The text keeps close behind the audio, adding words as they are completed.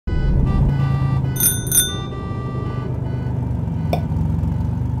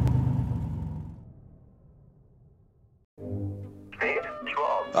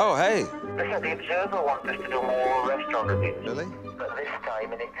Oh, hey. Listen, the Observer wants us to do more restaurant reviews. Really? But this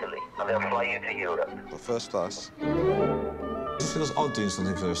time in Italy. And they'll fly you to Europe. Well, first class. It feels odd doing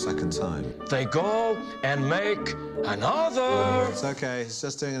something for a second time. They go and make another. It's okay, it's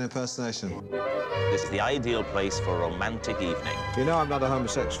just doing an impersonation. This is the ideal place for a romantic evening. You know I'm not a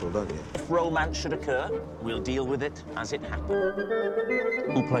homosexual, don't you? If romance should occur, we'll deal with it as it happens.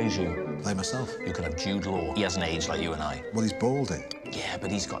 Who plays you? Play myself. You could have Jude Law. He hasn't aged like you and I. Well, he's balding. Yeah,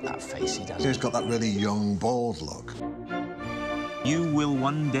 but he's got that face, he doesn't. He's got that really young, bald look. You will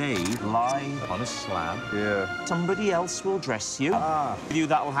one day lie on a slab. Yeah. Somebody else will dress you. Ah. With you,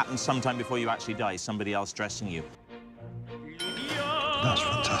 that will happen sometime before you actually die. Somebody else dressing you. That's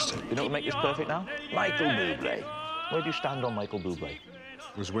fantastic. You know what will make this perfect now? Michael Bublé. Where do you stand on Michael Bublé?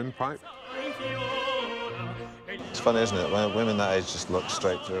 His windpipe. It's funny, isn't it? When women that age just look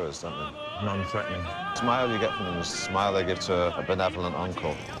straight through us, don't they? Non-threatening. The smile you get from them is the smile they give to a benevolent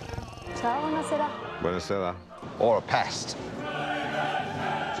uncle. Ciao, buonasera. Buonasera. Or a pest.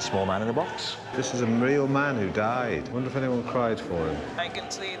 Small man in a box. This is a real man who died. I wonder if anyone cried for him. I can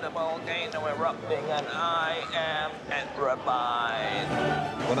see the volcano erupting and I am petrified.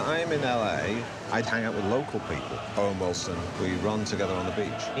 When I'm in LA, I'd hang out with local people. Owen Wilson, we run together on the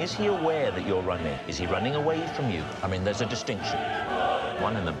beach. Is he aware that you're running? Is he running away from you? I mean, there's a distinction.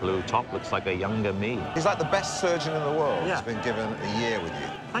 One in the blue top looks like a younger me. He's like the best surgeon in the world. Yeah. He's been given a year with you.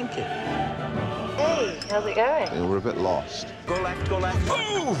 Thank you. Hey, how's it going? We're a bit lost. Go left, go left.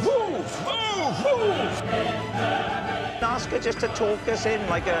 Move, move, move, move. Ask her just to talk us in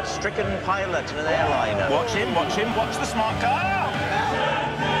like a stricken pilot in an airliner. Watch him, watch the smart car.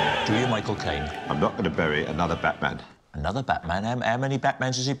 Do you, Michael Caine? I'm not going to bury another Batman. Another Batman? How many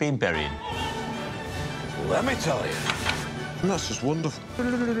Batmans has he been burying? Let me tell you. That's just wonderful.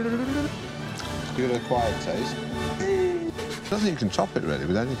 Give it a quiet taste. I don't think you can top it, really,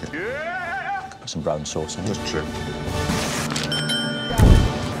 with anything. Yeah! Put some brown sauce on it. That's true.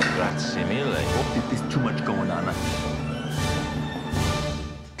 Grazie mille. Oh, there's too much going on.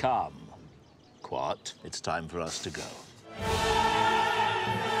 Come, Quat. It's time for us to go.